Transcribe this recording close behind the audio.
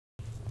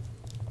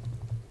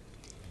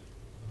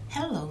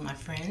Hello, my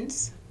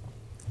friends.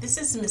 This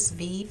is Miss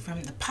V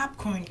from the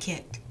Popcorn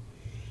Kit.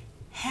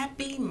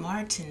 Happy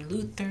Martin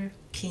Luther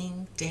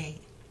King Day.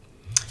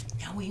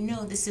 Now we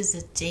know this is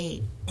a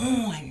day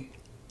on,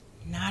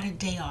 not a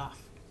day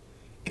off.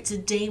 It's a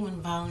day when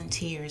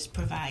volunteers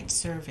provide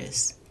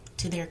service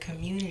to their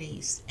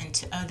communities and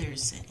to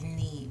others in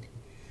need.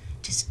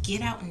 Just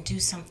get out and do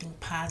something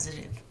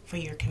positive for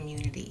your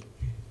community.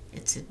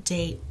 It's a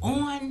day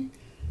on,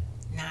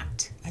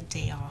 not a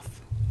day off.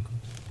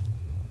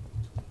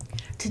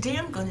 Today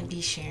I'm going to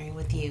be sharing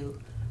with you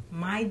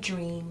my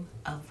dream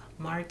of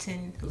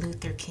Martin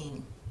Luther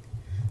King.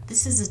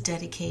 This is a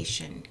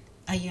dedication.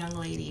 A young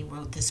lady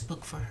wrote this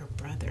book for her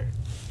brother,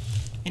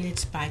 and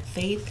it's by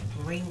Faith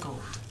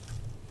Ringgold.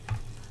 I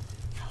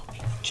hope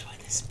you enjoy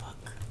this book.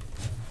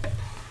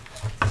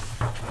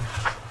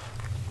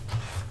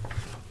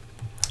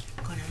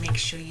 I'm going to make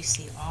sure you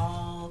see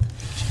all the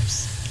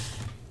pictures.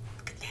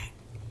 Look at that.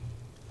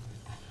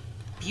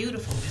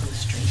 Beautiful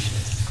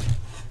illustrations.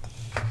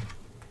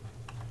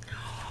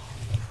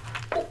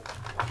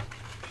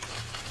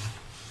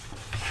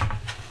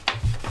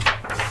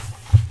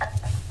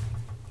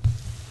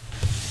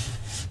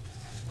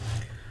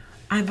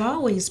 I've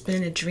always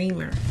been a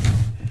dreamer,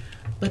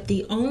 but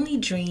the only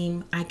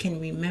dream I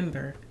can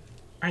remember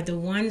are the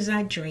ones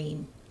I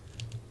dream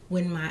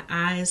when my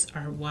eyes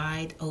are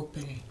wide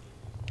open.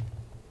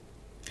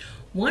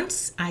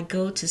 Once I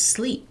go to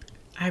sleep,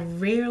 I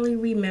rarely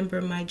remember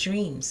my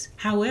dreams.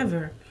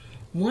 However,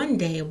 one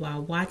day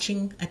while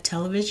watching a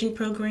television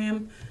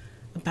program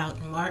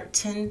about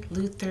Martin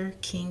Luther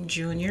King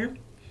Jr.,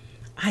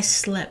 I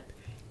slept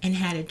and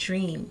had a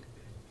dream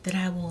that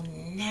I will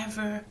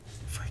never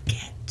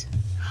forget.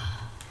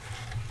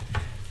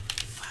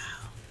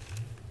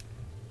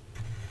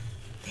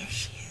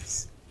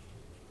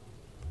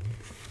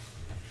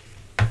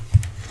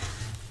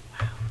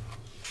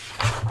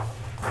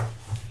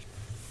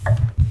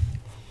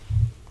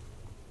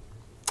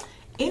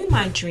 In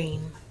my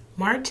dream,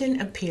 Martin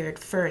appeared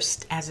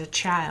first as a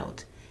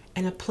child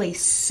in a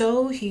place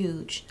so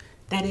huge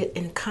that it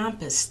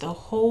encompassed the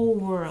whole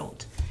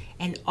world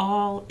and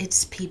all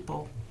its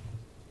people.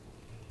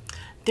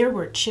 There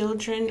were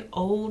children,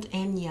 old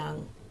and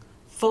young.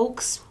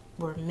 Folks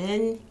were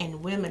men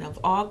and women of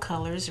all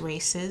colors,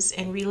 races,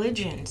 and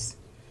religions.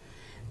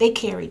 They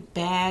carried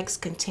bags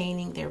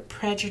containing their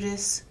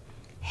prejudice,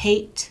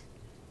 hate,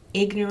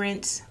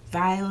 ignorance,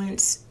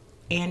 violence,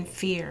 and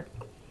fear,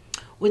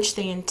 which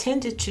they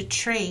intended to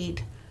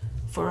trade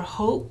for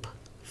hope,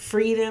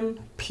 freedom,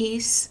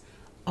 peace,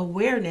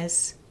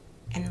 awareness,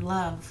 and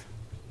love.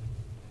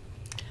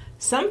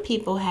 Some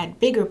people had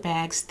bigger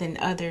bags than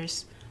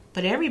others,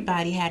 but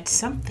everybody had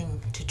something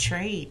to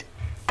trade.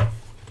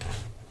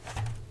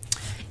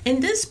 In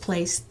this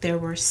place, there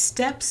were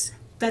steps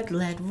that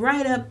led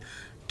right up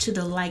to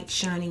the light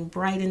shining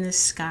bright in the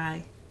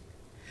sky.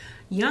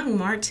 Young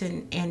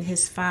Martin and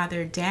his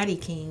father, Daddy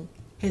King,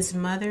 his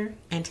mother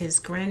and his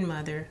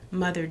grandmother,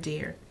 Mother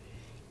Dear,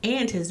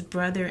 and his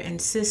brother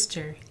and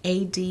sister,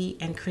 A.D.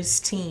 and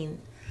Christine,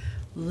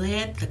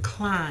 led the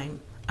climb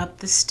up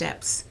the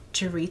steps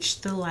to reach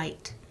the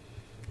light.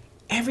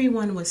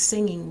 Everyone was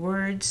singing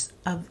words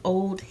of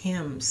old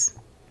hymns.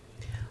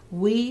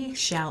 We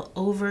shall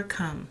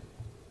overcome.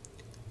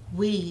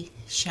 We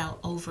shall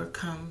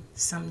overcome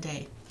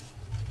someday.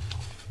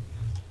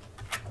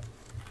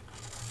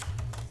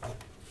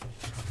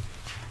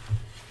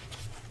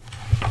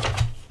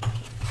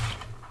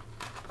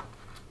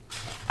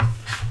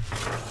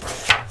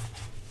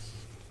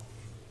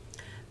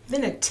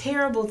 Then a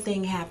terrible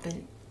thing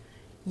happened.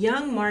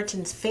 Young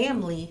Martin's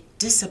family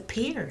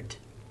disappeared,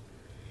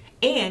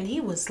 and he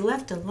was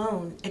left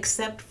alone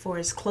except for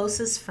his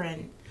closest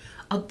friend,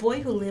 a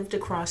boy who lived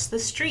across the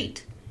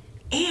street,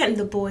 and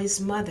the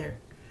boy's mother.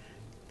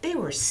 They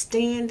were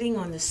standing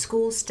on the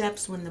school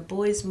steps when the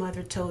boy's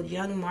mother told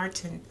young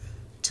Martin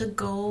to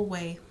go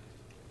away.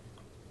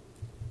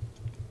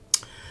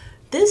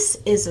 This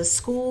is a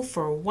school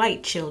for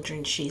white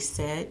children, she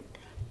said,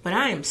 but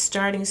I am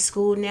starting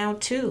school now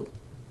too,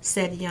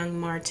 said young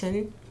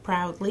Martin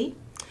proudly.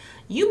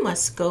 You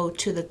must go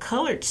to the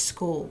colored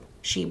school,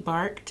 she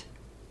barked.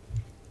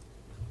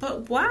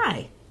 But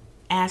why?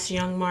 Asked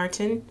young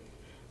Martin.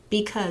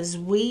 Because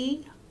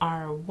we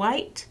are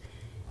white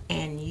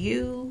and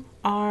you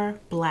are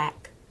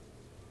black,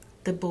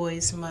 the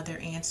boy's mother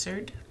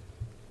answered.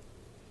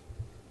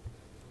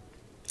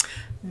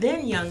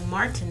 Then young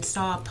Martin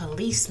saw a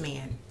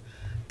policeman.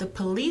 The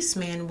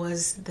policeman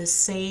was the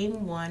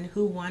same one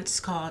who once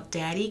called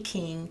Daddy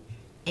King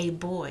a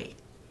boy.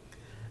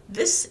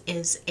 This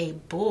is a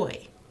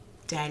boy,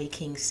 Daddy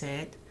King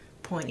said,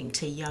 pointing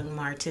to young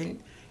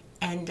Martin,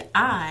 and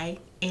I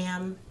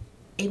am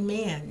a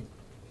man.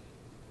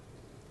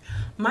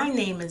 My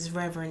name is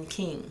Reverend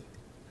King.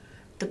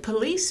 The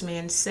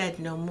policeman said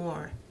no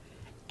more,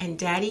 and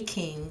Daddy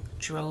King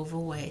drove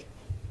away.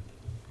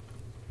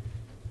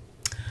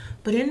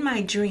 But in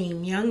my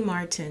dream, young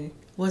Martin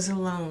was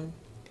alone,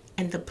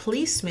 and the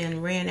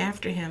policeman ran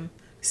after him,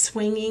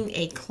 swinging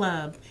a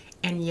club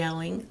and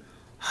yelling,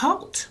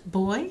 "Halt,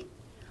 boy!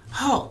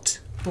 Halt,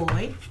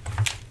 boy.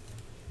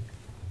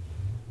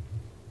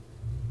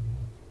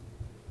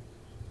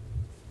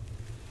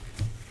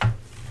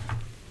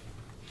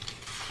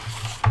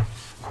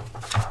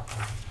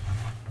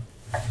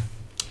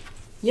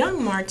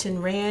 Young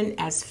Martin ran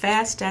as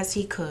fast as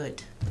he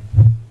could.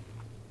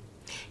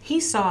 He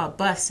saw a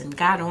bus and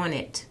got on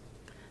it.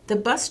 The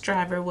bus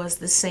driver was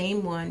the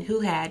same one who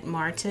had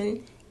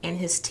Martin and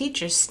his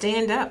teacher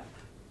stand up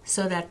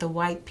so that the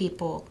white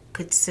people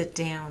could sit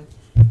down.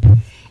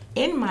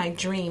 In my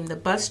dream, the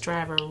bus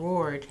driver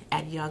roared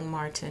at young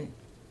Martin,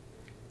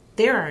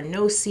 "There are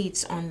no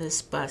seats on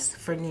this bus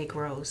for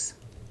Negroes."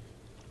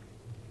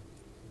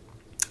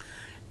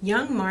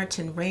 Young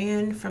Martin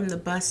ran from the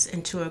bus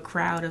into a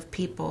crowd of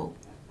people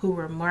who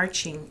were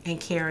marching and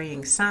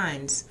carrying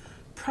signs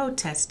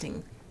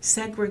protesting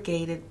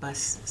segregated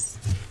buses.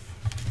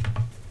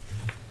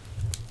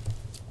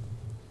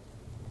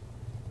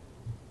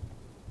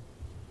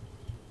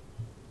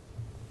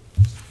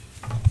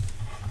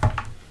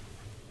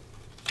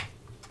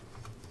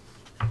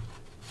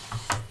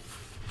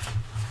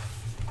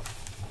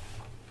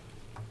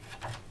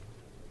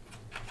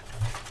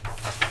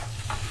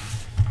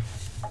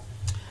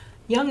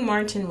 Young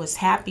Martin was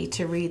happy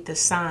to read the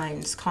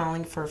signs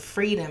calling for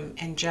freedom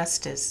and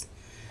justice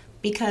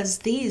because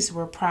these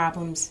were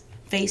problems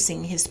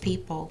facing his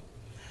people.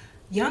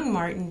 Young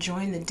Martin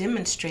joined the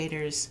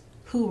demonstrators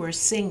who were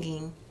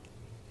singing,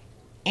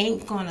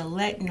 "Ain't Gonna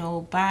Let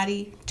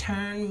Nobody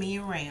Turn Me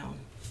Around."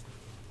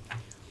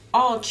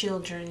 All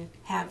children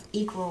have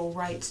equal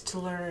rights to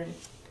learn.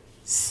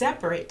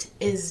 Separate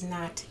is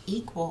not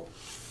equal.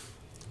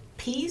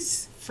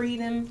 Peace,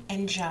 freedom,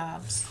 and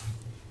jobs.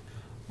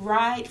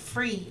 Ride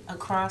free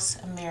across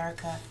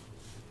America.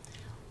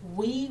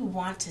 We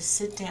want to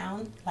sit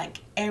down like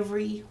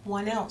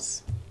everyone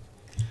else.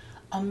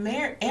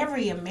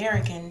 Every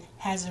American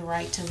has a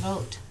right to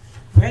vote.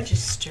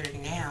 Register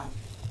now.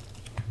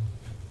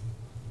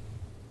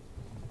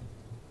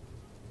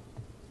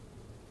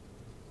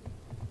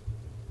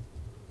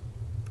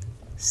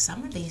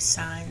 Some of these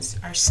signs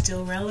are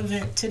still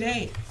relevant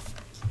today,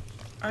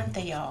 aren't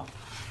they, y'all?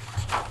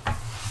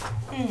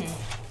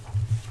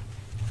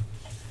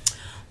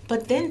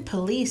 But then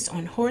police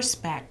on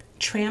horseback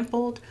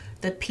trampled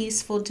the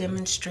peaceful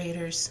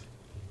demonstrators,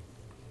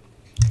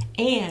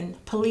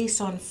 and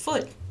police on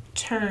foot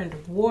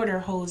turned water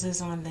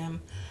hoses on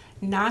them,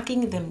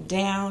 knocking them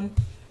down.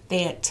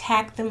 They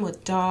attacked them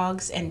with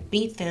dogs and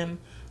beat them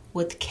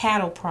with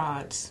cattle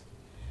prods.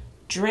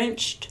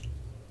 Drenched,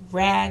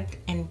 ragged,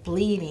 and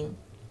bleeding,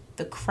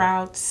 the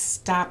crowd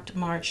stopped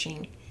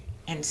marching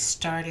and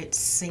started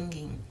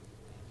singing.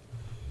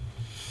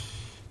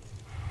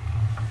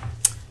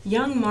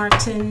 Young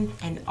Martin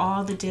and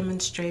all the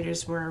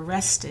demonstrators were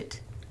arrested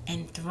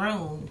and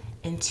thrown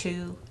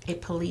into a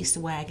police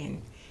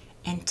wagon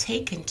and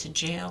taken to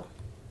jail.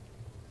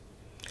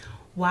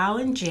 While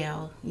in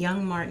jail,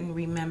 young Martin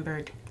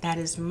remembered that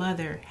his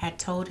mother had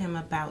told him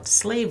about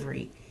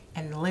slavery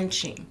and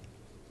lynching,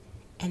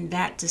 and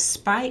that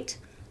despite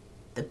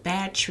the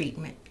bad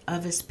treatment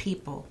of his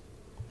people,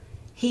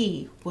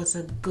 he was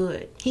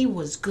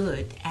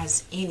good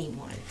as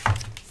anyone.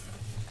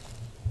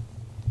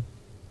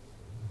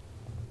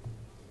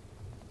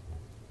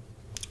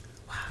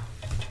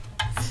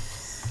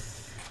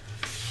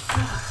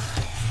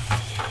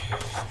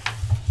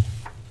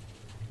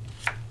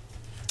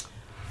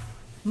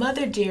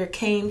 Mother Dear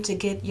came to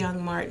get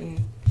young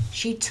Martin.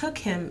 She took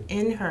him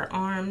in her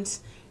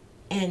arms,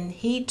 and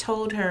he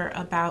told her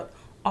about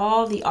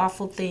all the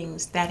awful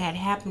things that had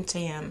happened to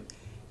him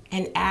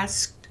and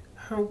asked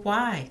her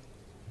why.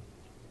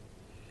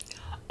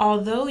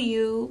 Although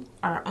you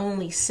are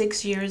only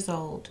 6 years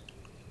old,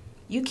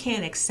 you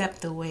can't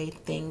accept the way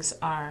things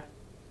are.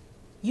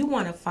 You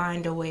want to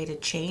find a way to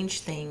change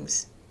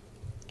things,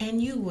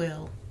 and you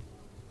will,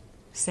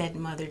 said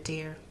Mother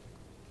Dear.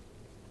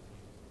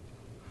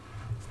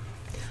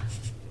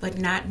 But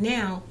not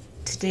now.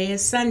 Today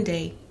is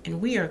Sunday,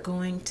 and we are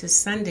going to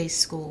Sunday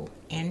school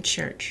and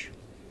church.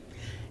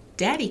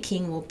 Daddy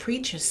King will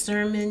preach a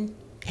sermon,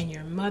 and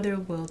your mother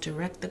will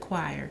direct the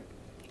choir,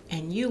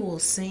 and you will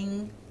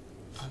sing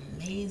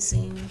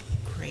Amazing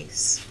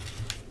Grace.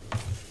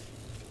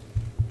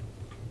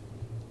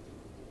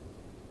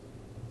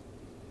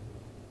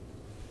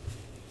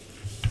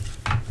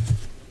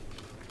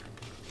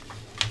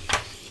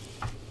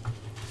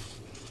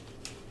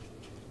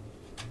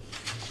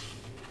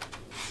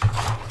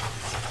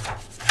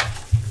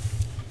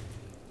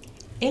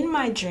 In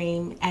my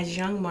dream, as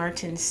young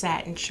Martin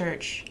sat in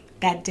church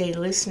that day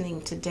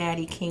listening to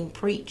Daddy King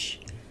preach,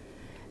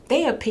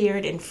 there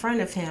appeared in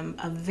front of him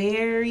a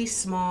very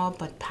small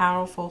but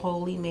powerful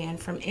holy man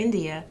from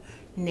India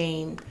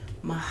named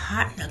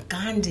Mahatma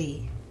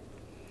Gandhi.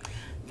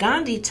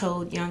 Gandhi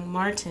told young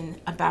Martin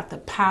about the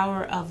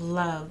power of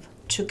love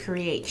to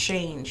create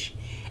change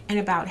and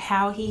about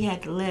how he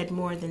had led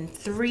more than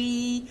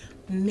 3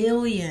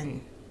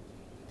 million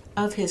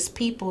of his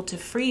people to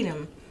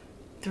freedom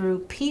through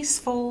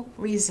peaceful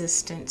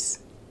resistance.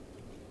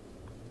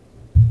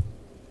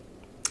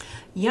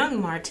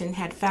 Young Martin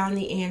had found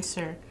the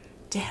answer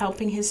to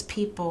helping his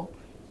people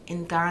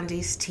in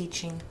Gandhi's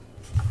teaching.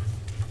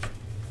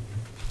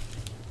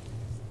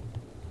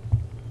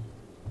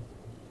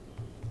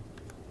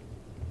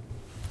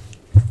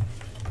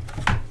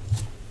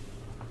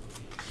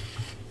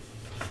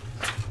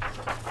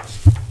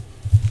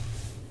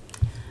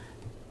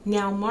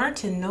 Now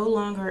Martin no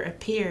longer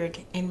appeared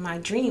in my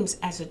dreams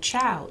as a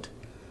child,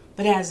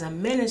 but as a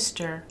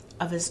minister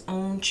of his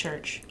own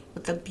church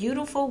with a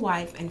beautiful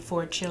wife and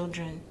 4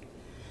 children.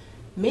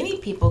 Many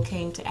people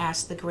came to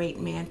ask the great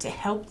man to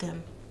help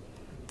them.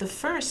 The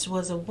first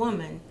was a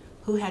woman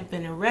who had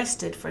been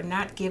arrested for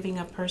not giving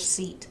up her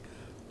seat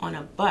on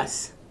a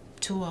bus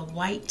to a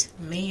white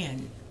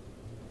man,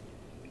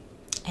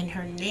 and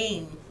her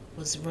name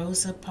was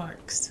Rosa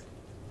Parks.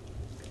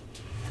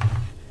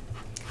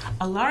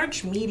 A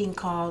large meeting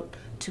called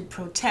to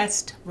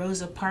protest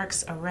Rosa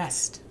Parks'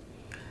 arrest.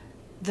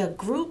 The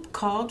group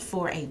called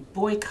for a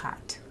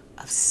boycott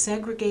of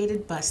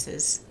segregated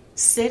buses,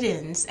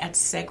 sit-ins at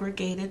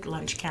segregated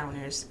lunch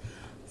counters,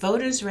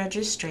 voters'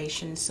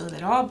 registration so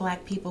that all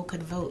black people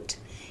could vote,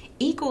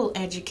 equal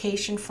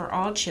education for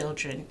all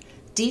children,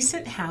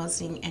 decent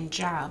housing and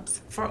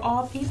jobs for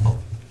all people.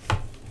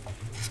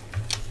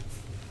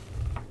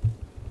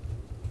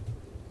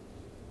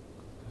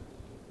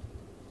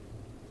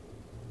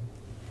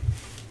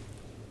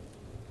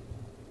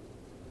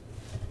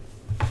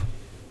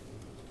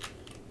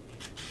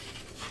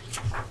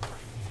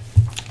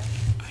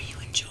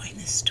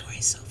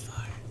 So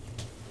far,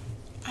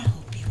 I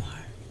hope you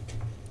are.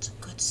 It's a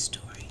good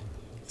story.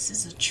 This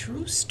is a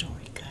true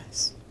story,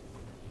 guys.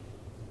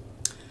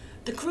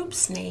 The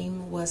group's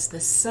name was the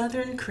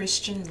Southern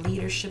Christian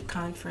Leadership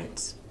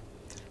Conference.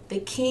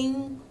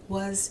 King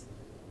was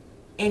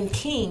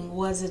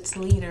its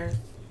leader.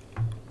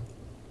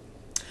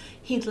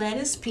 He led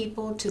his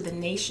people to the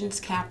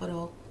nation's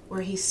capital,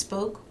 where he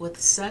spoke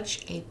with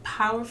such a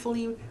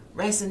powerfully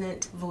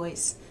resonant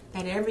voice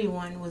that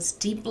everyone was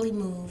deeply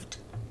moved.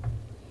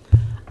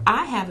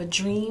 I have a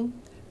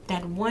dream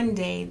that one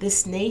day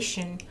this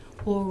nation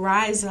will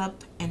rise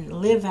up and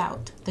live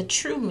out the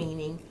true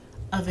meaning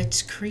of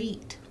its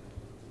creed.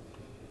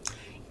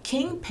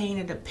 King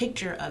painted a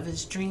picture of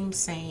his dream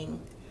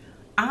saying,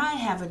 I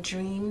have a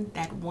dream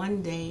that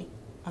one day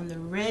on the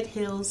red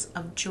hills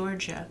of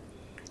Georgia,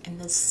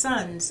 and the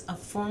sons of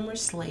former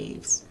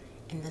slaves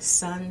and the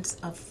sons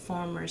of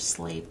former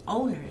slave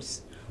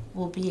owners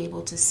will be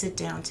able to sit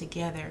down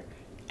together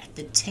at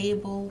the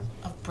table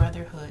of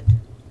brotherhood.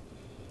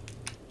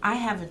 I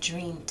have a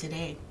dream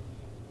today.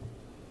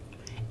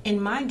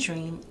 In my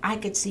dream, I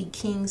could see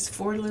King's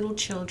 4 little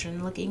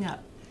children looking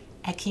up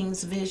at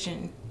King's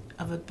vision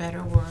of a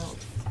better world.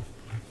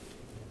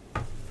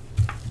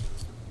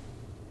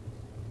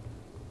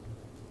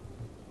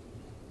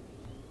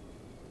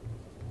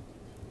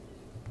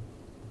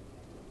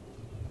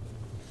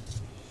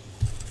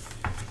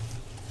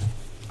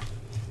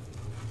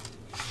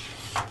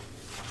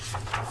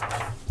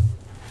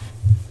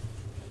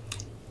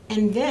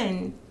 And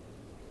then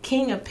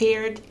King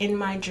appeared in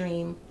my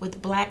dream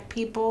with black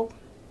people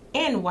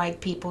and white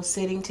people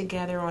sitting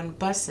together on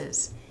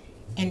buses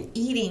and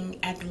eating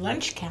at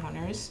lunch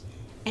counters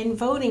and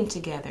voting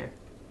together.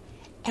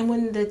 And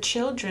when the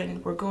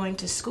children were going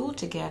to school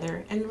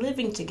together and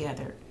living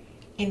together,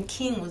 and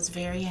King was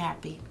very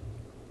happy.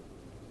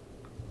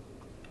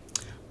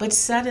 But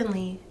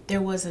suddenly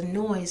there was a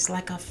noise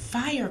like a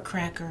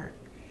firecracker,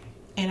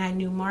 and I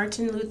knew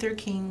Martin Luther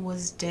King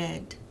was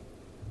dead.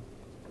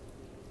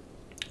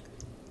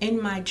 In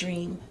my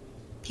dream,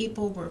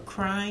 people were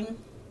crying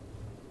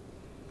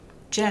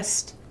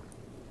just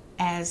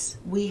as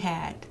we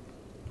had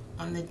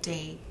on the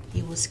day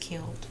he was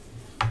killed.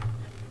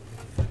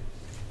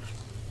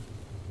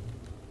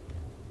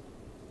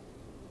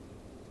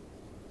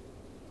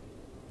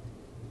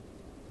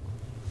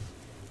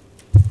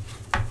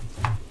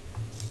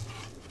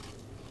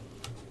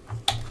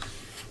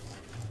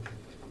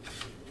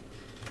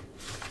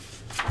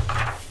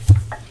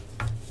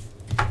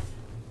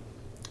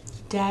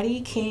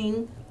 Daddy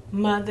King,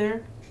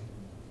 Mother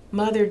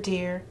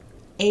dear,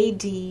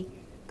 A.D.,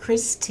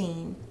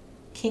 Christine,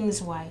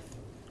 King's wife,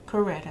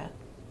 Coretta,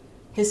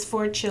 his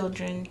 4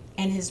 children,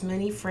 and his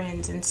many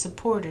friends and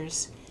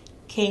supporters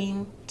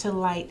came to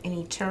light an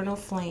eternal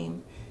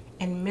flame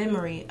in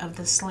memory of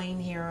the slain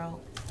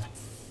hero.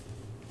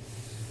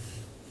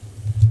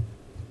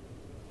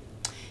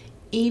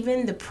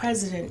 Even the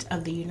President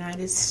of the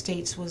United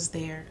States was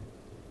there.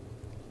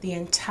 The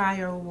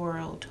entire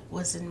world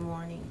was in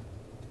mourning.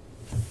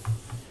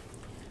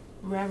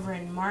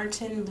 Reverend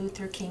Martin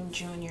Luther King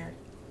Jr.,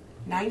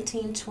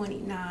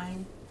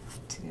 1929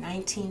 to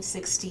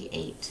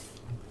 1968.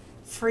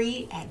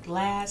 Free at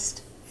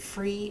last,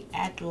 free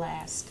at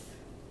last.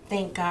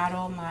 Thank God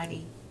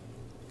Almighty,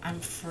 I'm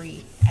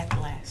free at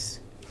last.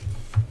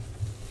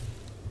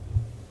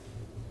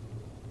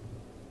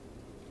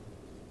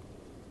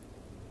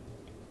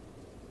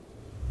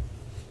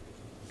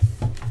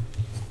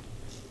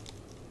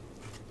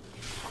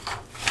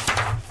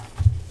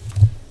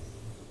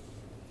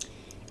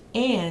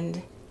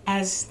 And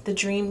as the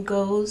dream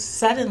goes,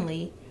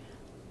 suddenly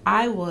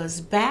I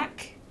was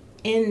back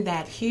in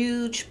that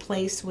huge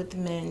place with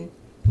men,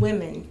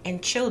 women,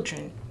 and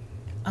children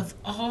of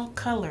all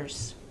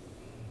colors,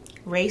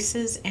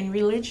 races, and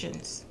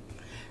religions.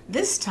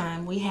 This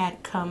time we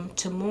had come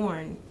to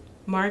mourn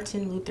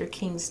Martin Luther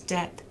King's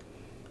death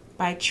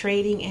by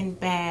trading in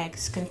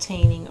bags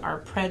containing our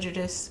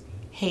prejudice,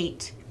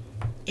 hate,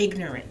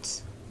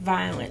 ignorance,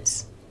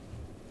 violence,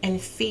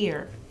 and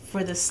fear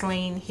for the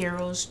slain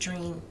hero's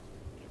dream.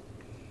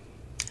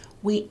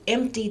 We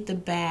emptied the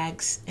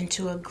bags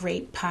into a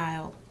great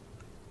pile,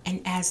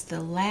 and as the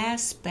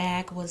last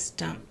bag was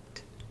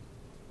dumped,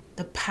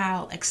 the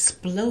pile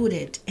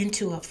exploded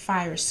into a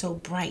fire so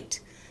bright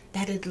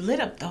that it lit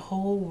up the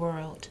whole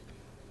world.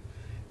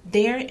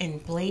 There,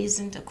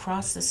 emblazoned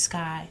across the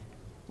sky,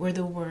 were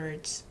the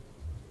words,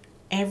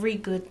 "Every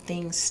good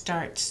thing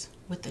starts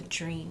with a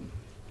dream."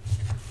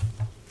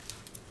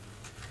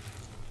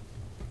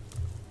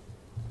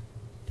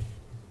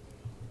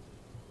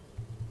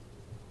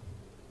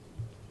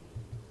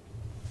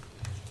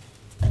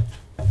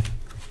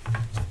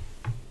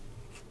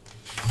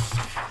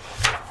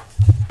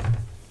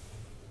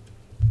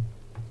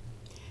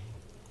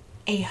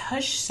 A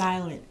hushed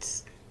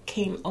silence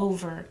came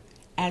over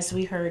as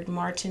we heard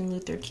Martin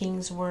Luther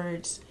King's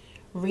words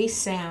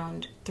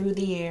resound through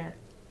the air.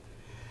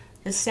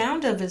 The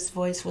sound of his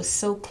voice was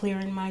so clear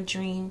in my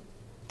dream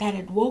that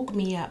it woke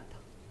me up.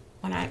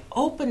 When I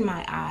opened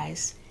my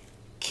eyes,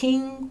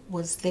 King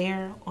was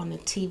there on the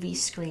TV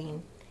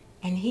screen,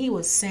 and he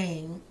was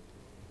saying,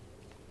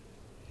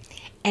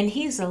 "And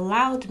he's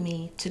allowed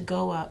me to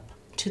go up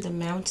to the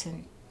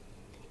mountain,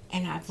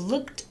 and I've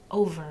looked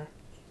over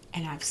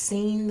and I've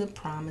seen the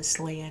promised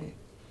land.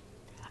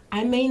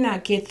 I may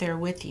not get there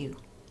with you,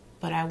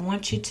 but I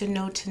want you to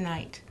know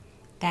tonight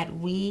that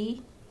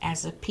we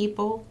as a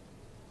people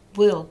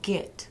will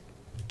get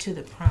to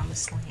the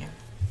promised land."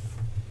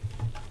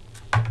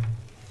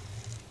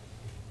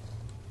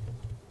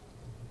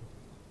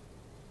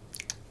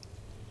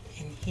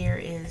 And here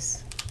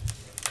is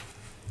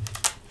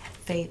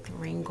Faith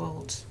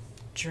Ringgold's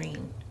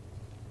dream.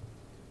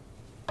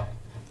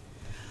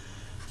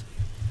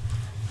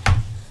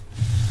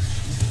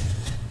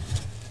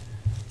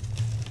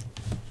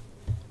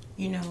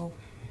 You know,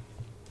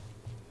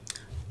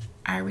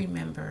 I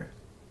remember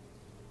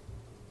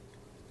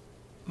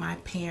my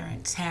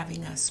parents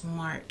having us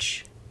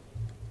march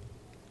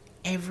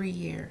every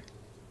year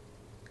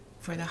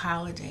for the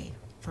holiday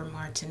for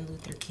Martin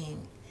Luther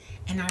King.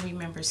 And I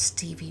remember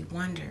Stevie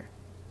Wonder.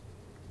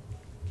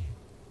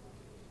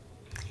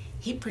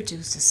 He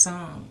produced a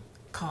song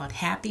called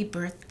 "Happy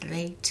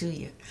Birthday to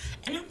You."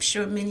 And I'm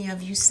sure many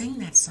of you sing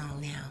that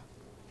song now.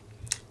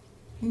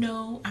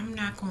 No, I'm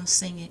not going to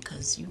sing it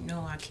because you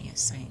know I can't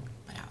sing.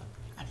 But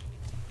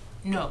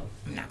no,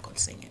 I'm not going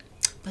to sing it.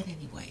 But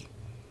anyway,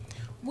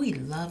 we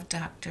love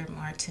Dr.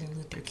 Martin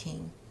Luther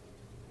King.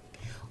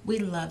 We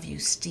love you,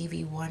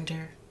 Stevie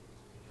Wonder.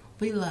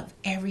 We love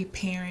every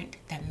parent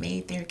that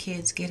made their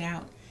kids get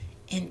out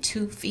in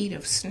 2 feet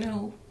of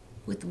snow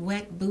with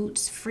wet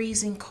boots,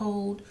 freezing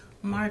cold,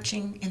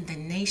 marching in the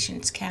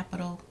nation's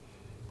capital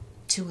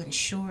to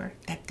ensure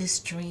that this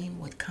dream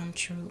would come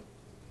true.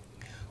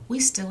 We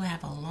still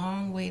have a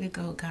long way to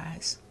go,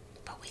 guys,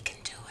 but we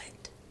can do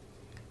it.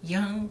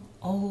 Young,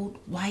 old,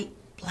 white,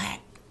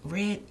 black,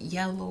 red,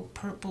 yellow,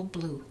 purple,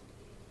 blue.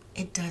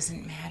 It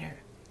doesn't matter.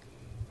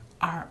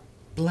 Our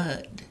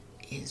blood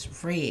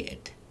is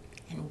red,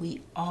 and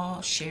we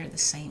all share the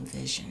same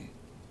vision.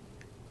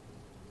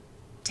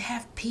 To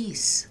have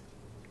peace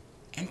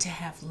and to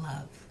have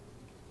love.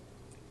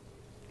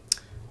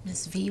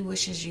 Ms. V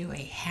wishes you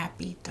a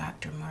happy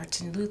Dr.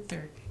 Martin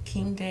Luther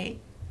King Day.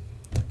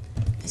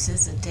 This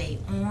is a day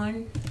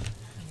on,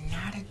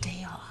 not a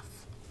day off.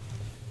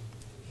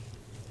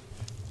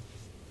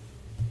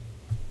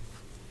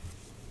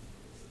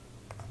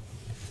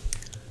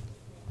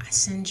 I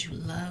send you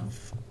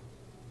love,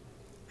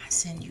 I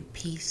send you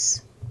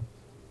peace,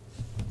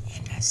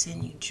 and I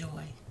send you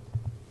joy.